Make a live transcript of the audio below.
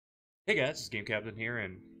Hey guys, it's TheGameCaptain here,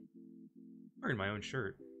 and I'm wearing my own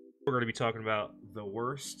shirt. We're going to be talking about the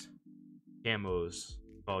worst camos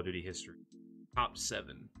in Call of Duty history. Top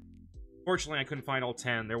 7. Fortunately, I couldn't find all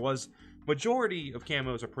 10. There was majority of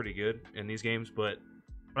camos are pretty good in these games, but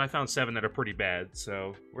I found 7 that are pretty bad.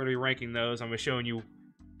 So we're going to be ranking those. I'm going to be showing you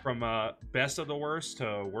from best of the worst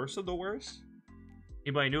to worst of the worst.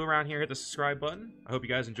 Anybody new around here, hit the subscribe button. I hope you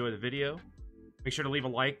guys enjoy the video. Make sure to leave a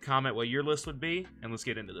like, comment what your list would be, and let's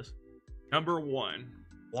get into this. Number 1,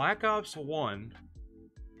 Black Ops 1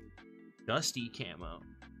 Dusty Camo.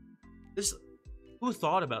 Who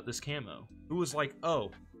thought about this camo? Who was like,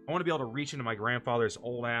 oh, I want to be able to reach into my grandfather's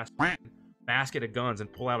old-ass basket of guns and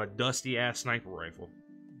pull out a dusty-ass sniper rifle?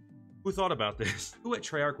 Who thought about this? Who at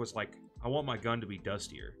Treyarch was like, I want my gun to be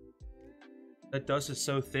dustier? That dust is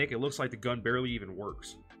so thick, it looks like the gun barely even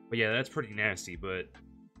works. But yeah, that's pretty nasty, but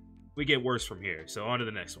we get worse from here, so on to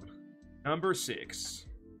the next one. Number 6.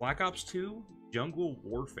 Black Ops 2 Jungle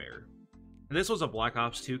Warfare. And this was a Black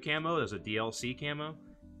Ops 2 camo. There's a DLC camo.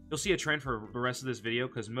 You'll see a trend for the rest of this video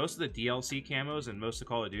because most of the DLC camos and most of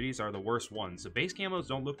Call of Duties are the worst ones. The base camos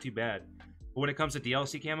don't look too bad, but when it comes to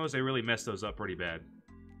DLC camos, they really mess those up pretty bad.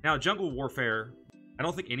 Now, Jungle Warfare, I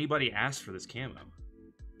don't think anybody asked for this camo.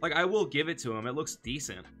 Like, I will give it to them. It looks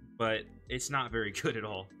decent, but it's not very good at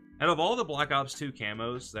all. Out of all the Black Ops 2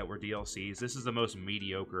 camos that were DLCs, this is the most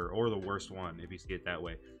mediocre, or the worst one, if you see it that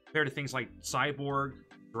way. Compared to things like Cyborg,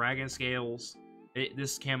 Dragon Scales,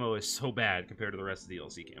 this camo is so bad compared to the rest of the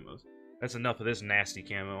DLC camos. That's enough of this nasty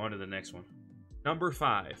camo. On to the next one. Number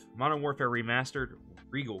 5, Modern Warfare Remastered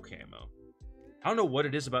Regal Camo. I don't know what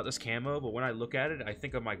it is about this camo, but when I look at it, I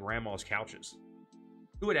think of my grandma's couches.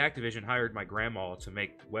 Who at Activision hired my grandma to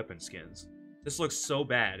make weapon skins? This looks so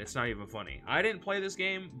bad, it's not even funny. I didn't play this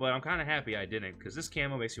game, but I'm kind of happy I didn't, because this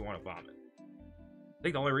camo makes you want to vomit. I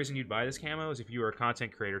think the only reason you'd buy this camo is if you were a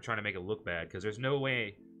content creator trying to make it look bad, because there's no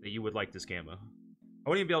way that you would like this camo. I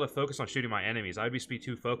wouldn't even be able to focus on shooting my enemies. I'd just be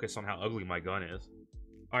too focused on how ugly my gun is.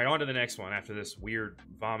 Alright, on to the next one after this weird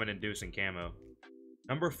vomit-inducing camo.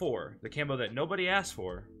 Number 4, the camo that nobody asked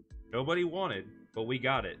for, nobody wanted, but we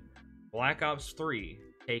got it. Black Ops 3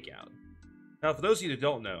 Takeout. Now, for those of you that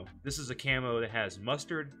don't know, this is a camo that has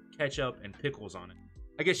mustard, ketchup, and pickles on it.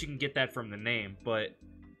 I guess you can get that from the name, but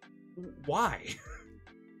why?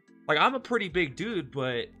 Like, I'm a pretty big dude,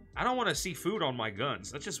 but I don't want to see food on my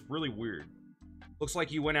guns. That's just really weird. Looks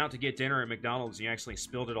like you went out to get dinner at McDonald's and you actually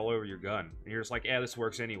spilled it all over your gun. And you're just like, yeah, this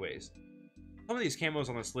works anyways. Some of these camos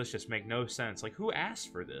on this list just make no sense. Like, who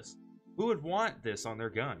asked for this? Who would want this on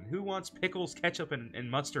their gun? Who wants pickles, ketchup,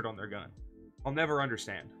 and mustard on their gun? I'll never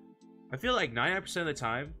understand. I feel like 99% of the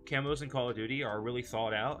time, camos in Call of Duty are really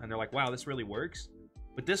thought out, and they're like, wow, this really works.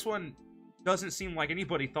 But this one doesn't seem like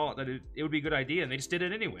anybody thought that it would be a good idea, and they just did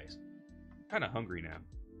it anyways. I'm kind of hungry now.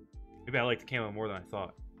 Maybe I like the camo more than I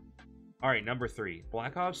thought. Alright, number 3.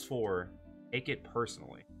 Black Ops 4, Take It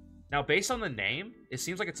Personally. Now, based on the name, it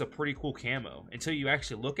seems like it's a pretty cool camo, until you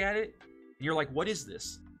actually look at it, and you're like, what is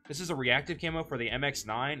this? This is a reactive camo for the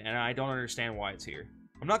MX-9, and I don't understand why it's here.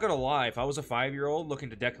 I'm not gonna lie, if I was a 5-year-old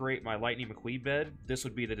looking to decorate my Lightning McQueen bed, this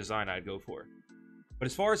would be the design I'd go for. But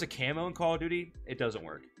as far as a camo in Call of Duty, it doesn't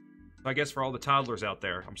work. So I guess for all the toddlers out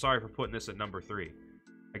there, I'm sorry for putting this at number 3.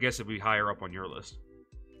 I guess it'd be higher up on your list.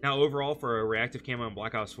 Now, overall, for a reactive camo in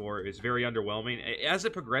Black Ops 4, it's very underwhelming. As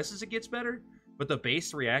it progresses, it gets better, but the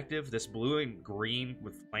base reactive, this blue and green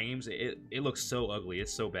with flames, it looks so ugly.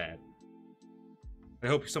 It's so bad. I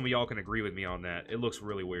hope some of y'all can agree with me on that. It looks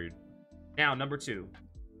really weird. Now, number 2.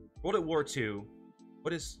 World at War II.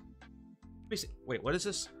 What is... Wait, what is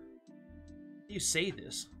this? How do you say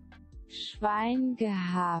this? Schwein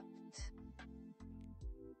gehabt.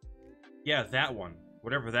 Yeah, that one.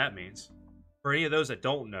 Whatever that means. For any of those that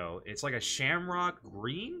don't know, it's like a shamrock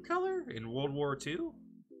green color in World War II.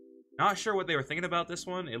 Not sure what they were thinking about this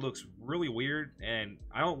one. It looks really weird, and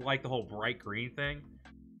I don't like the whole bright green thing.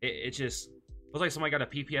 It just looks like somebody got a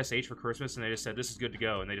PPSH for Christmas, and they just said, this is good to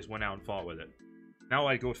go, and they just went out and fought with it. Now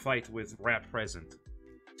I'd go fight with wrapped present.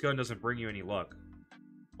 This gun doesn't bring you any luck.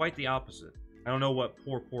 Quite the opposite. I don't know what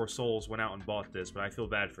poor souls went out and bought this, but I feel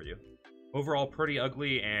bad for you. Overall, pretty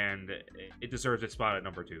ugly, and it deserves its spot at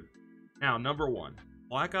number 2. Now, number 1.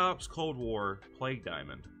 Black Ops Cold War Plague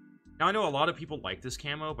Diamond. Now, I know a lot of people like this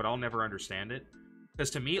camo, but I'll never understand it.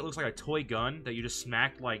 Because to me, it looks like a toy gun that you just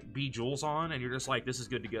smacked, like, Bejewels on, and you're just like, this is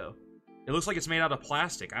good to go. It looks like it's made out of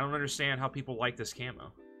plastic. I don't understand how people like this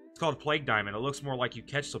camo. It's called Plague Diamond. It looks more like you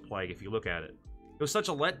catch the plague if you look at it. It was such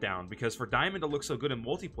a letdown, because for Diamond to look so good in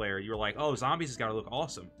multiplayer, you were like, oh, zombies has got to look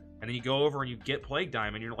awesome. And then you go over and you get Plague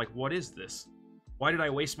Diamond, and you're like, what is this? Why did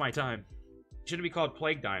I waste my time? It shouldn't be called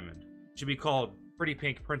Plague Diamond. It should be called Pretty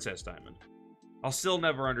Pink Princess Diamond. I'll still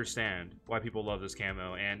never understand why people love this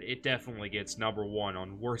camo, and it definitely gets #1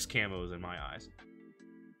 on worst camos in my eyes.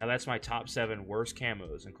 Now that's my top 7 worst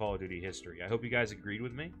camos in Call of Duty history. I hope you guys agreed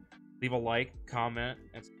with me. Leave a like, comment,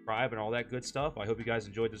 and subscribe, and all that good stuff. I hope you guys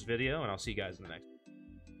enjoyed this video, and I'll see you guys in the next one.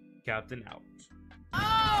 Captain out.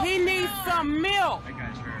 Oh, he needs some milk! That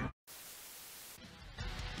guy's hurt.